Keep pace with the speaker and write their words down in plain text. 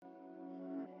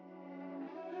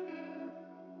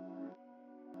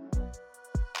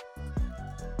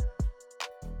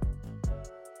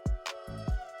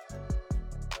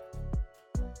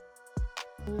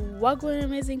Wagwan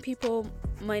amazing people,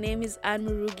 my name is Anne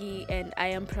Murugi and I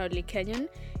am proudly Kenyan.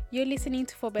 You're listening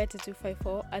to For Better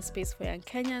 254, a space for young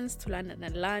Kenyans to learn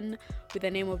and learn with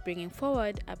the name of bringing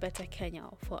forward a better Kenya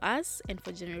for us and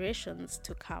for generations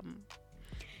to come.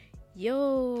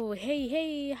 Yo,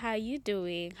 hey, how you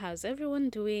doing? How's everyone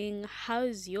doing?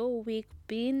 How's your week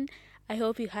been? I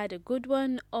hope you had a good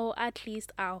one or at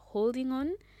least are holding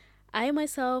on. I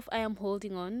myself, I am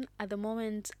holding on. At the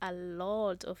moment, a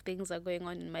lot of things are going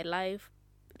on in my life.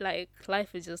 Like,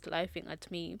 life is just laughing at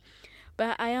me.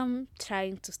 But I am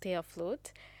trying to stay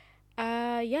afloat.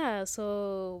 Yeah,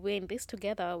 so we're in this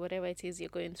together, whatever it is you're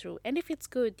going through. And if it's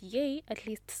good, yay, at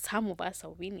least some of us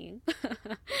are winning.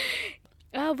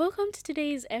 Welcome to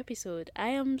today's episode. I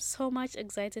am so much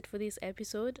excited for this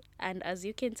episode, and as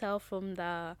you can tell from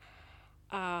the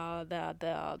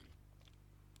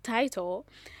title,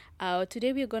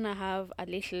 today we're gonna have a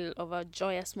little of a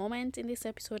joyous moment in this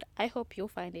episode. I hope you'll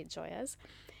find it joyous.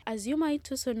 As you might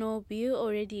also know, we're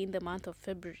already in the month of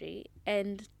February,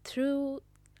 and through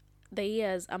the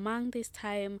years among this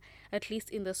time, at least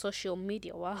in the social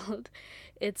media world,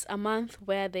 it's a month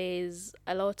where there's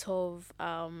a lot of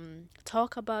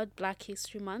talk about Black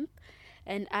History Month.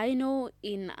 And I know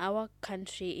in our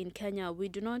country, in Kenya, we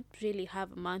do not really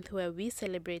have a month where we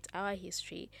celebrate our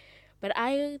history. But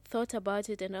I thought about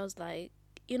it and I was like,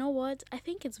 you know what? I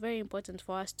think it's very important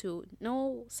for us to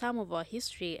know some of our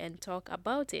history and talk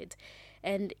about it.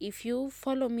 And if you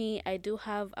follow me, I do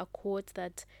have a quote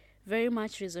that very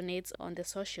much resonates on the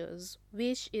socials,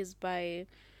 which is by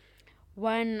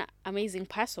one amazing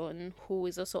person who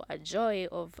is also a joy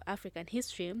of African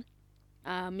history,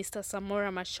 Mr.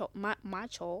 Samora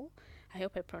Machel. I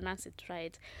hope I pronounce it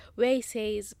right, where he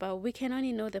says, "But we can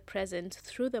only know the present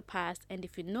through the past, and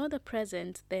if we know the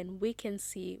present, then we can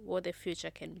see what the future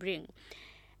can bring."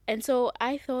 And so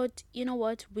I thought, you know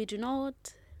what, we do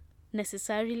not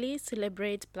necessarily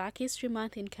celebrate Black History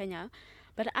Month in Kenya,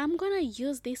 but I'm gonna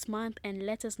use this month and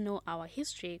let us know our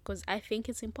history because I think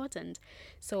it's important.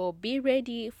 So be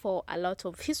ready for a lot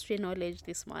of history knowledge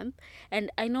this month.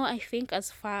 And I think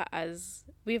as far as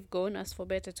we've gone as for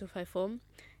Better 254,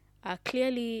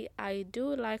 clearly I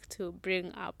do like to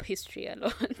bring up history a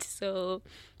lot. So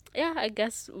yeah, I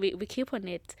guess we keep on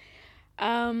it.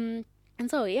 And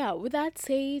so yeah, with that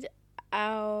said,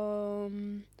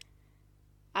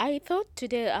 I thought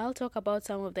today I'll talk about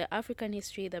some of the African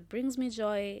history that brings me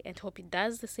joy and hope it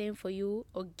does the same for you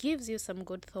or gives you some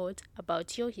good thought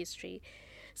about your history.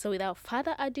 So without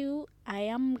further ado, I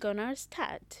am gonna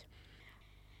start.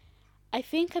 I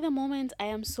think at the moment I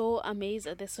am so amazed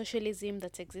at the socialism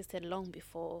that existed long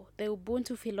before, the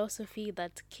Ubuntu philosophy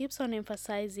that keeps on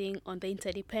emphasizing on the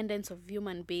interdependence of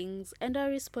human beings and our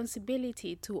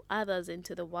responsibility to others and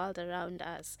to the world around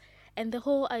us, and the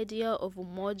whole idea of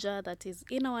umoja that is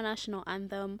in our national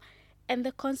anthem, and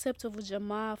the concept of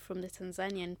ujamaa from the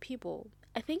Tanzanian people.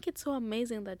 I think it's so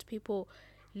amazing that people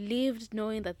lived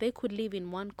knowing that they could live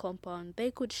in one compound,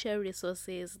 they could share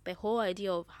resources. The whole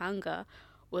idea of hunger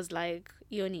was like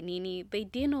yoni nini. They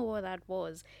didn't know what that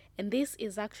was. And this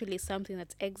is actually something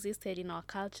that existed in our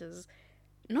cultures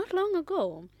not long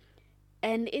ago.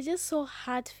 And it's just so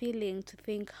hard feeling to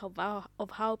think of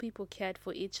how people cared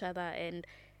for each other, and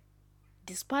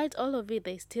despite all of it,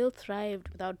 they still thrived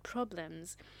without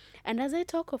problems. And as I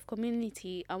talk of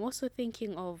community, I'm also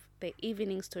thinking of the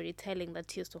evening storytelling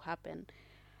that used to happen.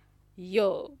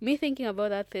 Yo, me thinking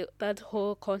about that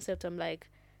whole concept, I'm like,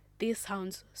 this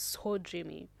sounds so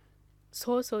dreamy,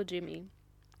 so dreamy.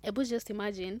 Able just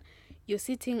imagine you're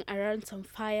sitting around some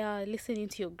fire, listening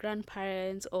to your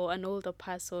grandparents or an older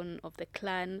person of the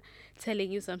clan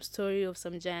telling you some story of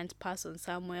some giant person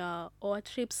somewhere or a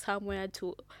trip somewhere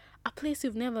to a place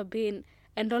you've never been,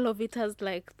 and all of it has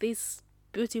like this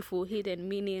beautiful hidden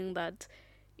meaning that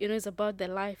is about the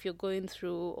life you're going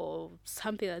through or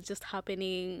something that's just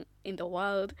happening in the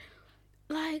world.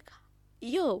 Like,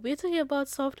 yo, we're talking about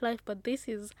soft life, but this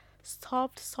is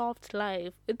soft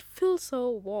life. It feels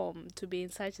so warm to be in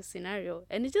such a scenario,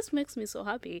 and it just makes me so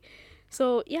happy.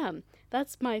 So yeah,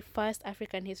 that's my first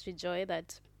African history joy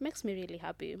that makes me really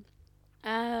happy.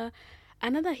 uh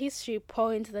Another history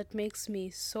point that makes me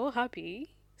so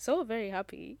happy, so very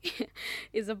happy,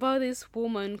 is about this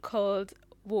woman called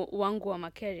Wangua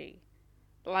Makeri.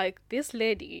 Like, this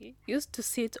lady used to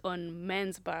sit on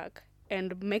men's back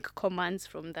and make commands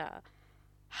from there.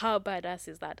 How badass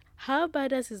is that? How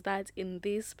badass is that in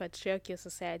this patriarchal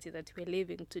society that we're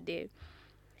living today?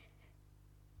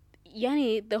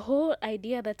 Yani, the whole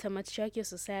idea that a matriarchal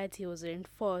society was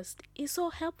reinforced is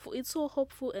so helpful. It's so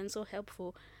hopeful and so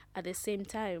helpful at the same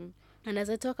time. And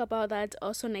as I talk about that,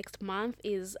 also next month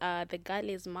is the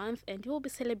Girlies Month, and we'll be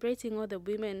celebrating all the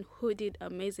women who did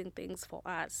amazing things for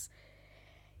us.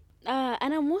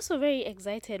 And I'm also very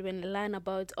excited when I learn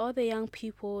about all the young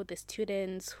people, the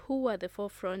students who are the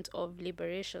forefront of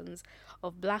liberations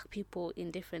of black people in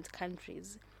different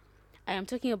countries. I am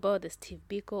talking about the Steve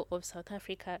Biko of South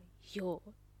Africa. Yo,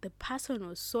 the person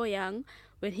was so young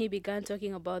when he began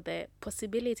talking about the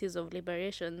possibilities of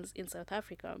liberations in South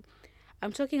Africa.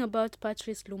 I'm talking about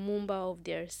Patrice Lumumba of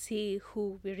DRC,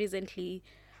 who we recently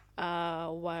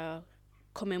were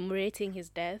commemorating his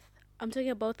death. I'm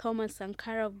talking about Thomas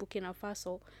Sankara of Burkina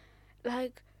Faso.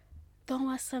 Like,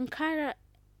 Thomas Sankara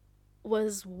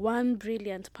was one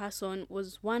brilliant person,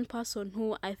 was one person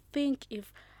who I think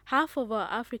if half of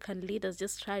our African leaders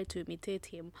just try to imitate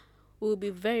him, we'll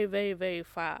be very, very, very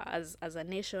far as a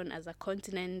nation, as a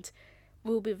continent.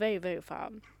 We'll be very, very far.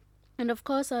 And of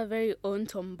course, our very own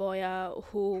Tom Mboya,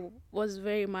 who was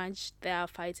very much there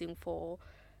fighting for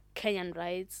Kenyan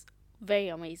rights, very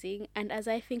amazing. And as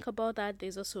I think about that,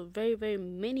 there's also very, very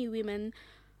many women,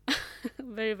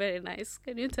 very, very nice.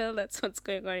 Can you tell that's what's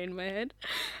going on in my head?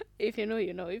 If you know,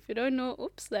 you know. If you don't know,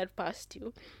 oops, that passed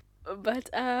you. But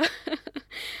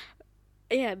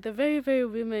yeah, the very, very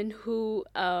women who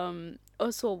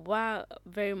also were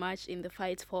very much in the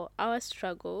fight for our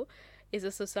struggle is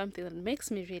also something that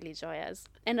makes me really joyous.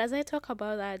 And as I talk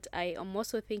about that, I am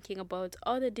also thinking about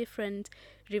all the different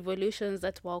revolutions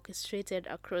that were orchestrated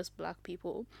across black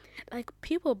people. Like,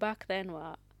 people back then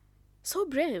were so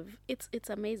brave. It's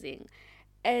amazing.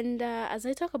 And as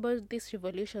I talk about these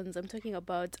revolutions, I'm talking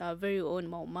about our very own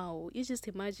Mau Mau. You just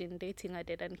imagine dating a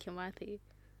Dedan Kimathi.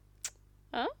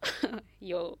 Huh?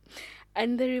 Yo.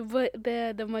 And the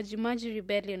Majimaji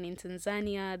rebellion in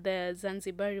Tanzania, the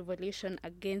Zanzibar revolution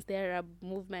against the Arab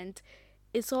movement,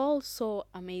 it's all so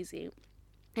amazing.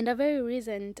 And a very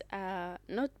recent,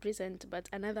 not recent, but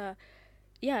another,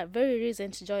 yeah, very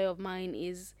recent joy of mine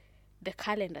is the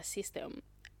calendar system.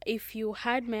 If you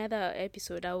had my other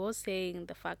episode, I was saying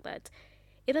the fact that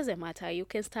it doesn't matter, you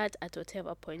can start at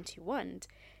whatever point you want.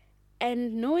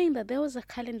 And knowing that there was a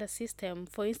calendar system,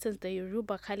 for instance, the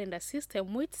Yoruba calendar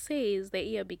system, which says the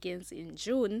year begins in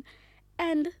June,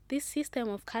 and this system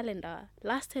of calendar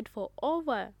lasted for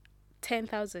over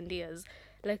 10,000 years.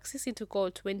 Like Sisi to call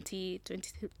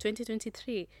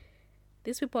 2023.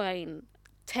 These people are in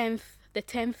the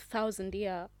 10,000th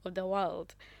year of the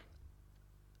world.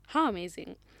 How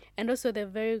amazing. And also the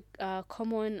very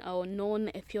common or known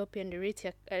Ethiopian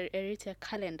Eritrea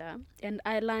calendar. And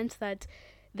I learned that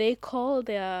they call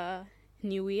their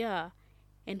New Year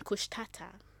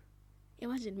Enkushtata.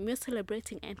 Imagine me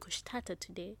celebrating Enkushtata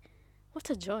today. What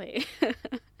a joy.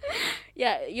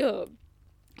 Yeah, yo.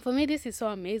 For me, this is so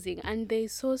amazing. And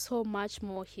there's so much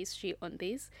more history on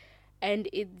this. And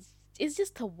it's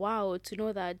just a wow to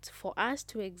know that for us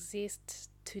to exist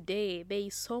today, there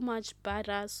is so much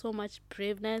badass, so much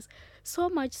braveness, so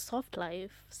much soft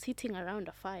life sitting around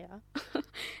a fire,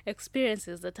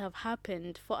 experiences that have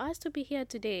happened for us to be here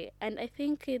today. And I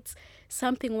think it's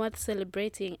something worth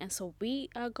celebrating. And so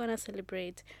we are gonna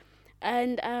celebrate.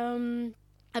 And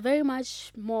a very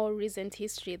much more recent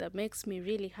history that makes me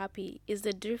really happy is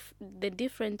the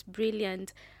different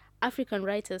brilliant African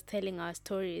writers telling our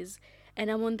stories. And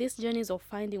I'm on these journeys of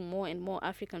finding more and more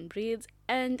African breeds,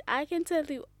 and I can tell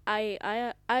you, I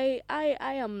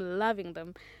am loving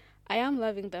them. I am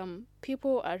loving them.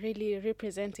 People are really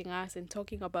representing us and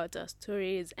talking about our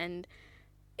stories, and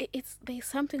there's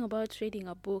something about reading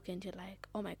a book and you're like,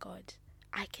 oh my god,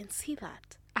 I can see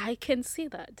that. I can see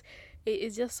that.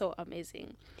 It's just so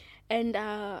amazing. And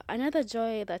another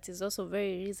joy that is also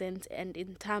very recent and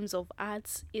in terms of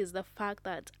arts is the fact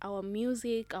that our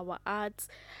music, our arts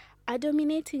are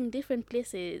dominating different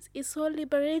places. It's so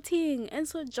liberating and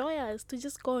so joyous to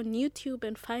just go on YouTube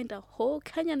and find a whole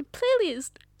Kenyan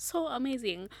playlist. So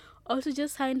amazing. Or to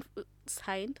just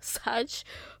search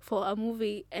for a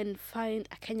movie and find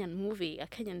a Kenyan movie, a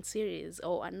Kenyan series,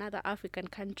 or another African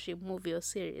country movie or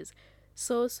series.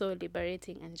 So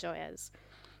liberating and joyous.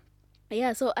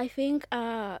 Yeah, so I think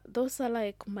those are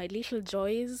like my little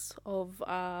joys of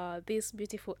this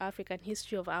beautiful African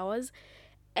history of ours.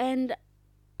 And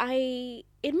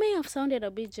it may have sounded a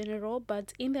bit general,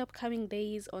 but in the upcoming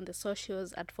days on the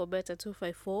socials at For Better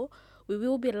 254, we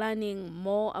will be learning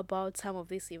more about some of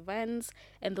these events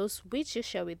and those which you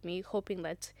share with me, hoping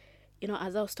that,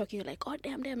 as I was talking, you're like, oh,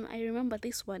 damn, I remember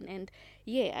this one. And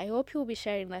yeah, I hope you'll be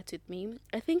sharing that with me.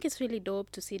 I think it's really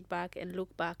dope to sit back and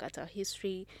look back at our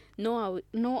history, know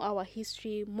our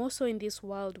history, more so in this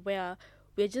world where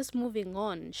we're just moving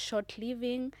on, short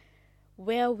living,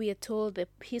 where we are told the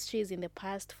history is in the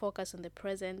past, focus on the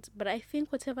present. But I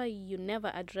think whatever you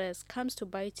never address comes to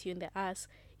bite you in the ass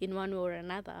in one way or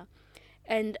another.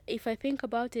 And if I think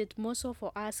about it, more so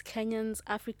for us Kenyans,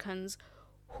 Africans,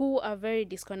 who are very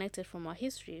disconnected from our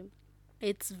history,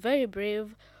 it's very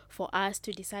brave for us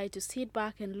to decide to sit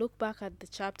back and look back at the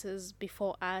chapters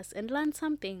before us and learn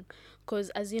something. Because,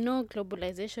 as you know,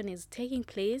 globalization is taking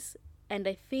place. And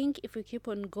I think if we keep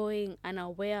on going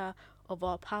unaware of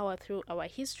our power through our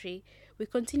history, we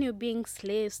continue being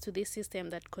slaves to this system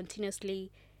that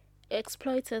continuously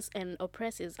exploits us and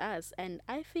oppresses us. And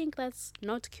I think that's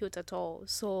not cute at all.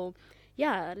 So,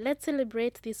 yeah, let's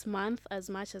celebrate this month as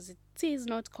much as it is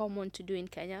not common to do in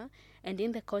Kenya and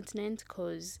in the continent,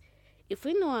 because if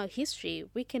we know our history,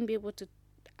 we can be able to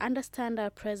understand our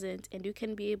present, and you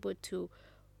can be able to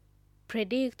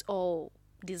predict or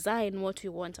design what we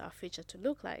want our future to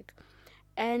look like.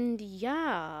 And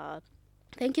yeah,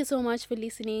 thank you so much for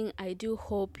listening. I do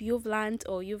hope you've learned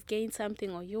or you've gained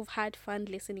something or you've had fun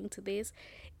listening to this.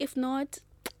 If not,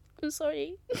 I'm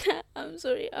sorry. I'm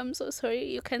sorry. I'm so sorry.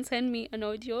 You can send me an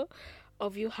audio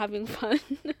of you having fun.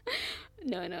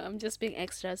 No, I'm just being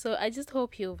extra. So I just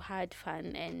hope you've had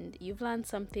fun and you've learned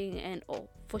something. And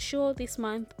for sure, this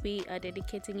month we are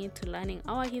dedicating it to learning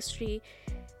our history.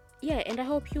 Yeah, and I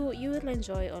hope you will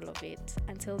enjoy all of it.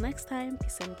 Until next time,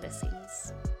 peace and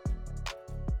blessings.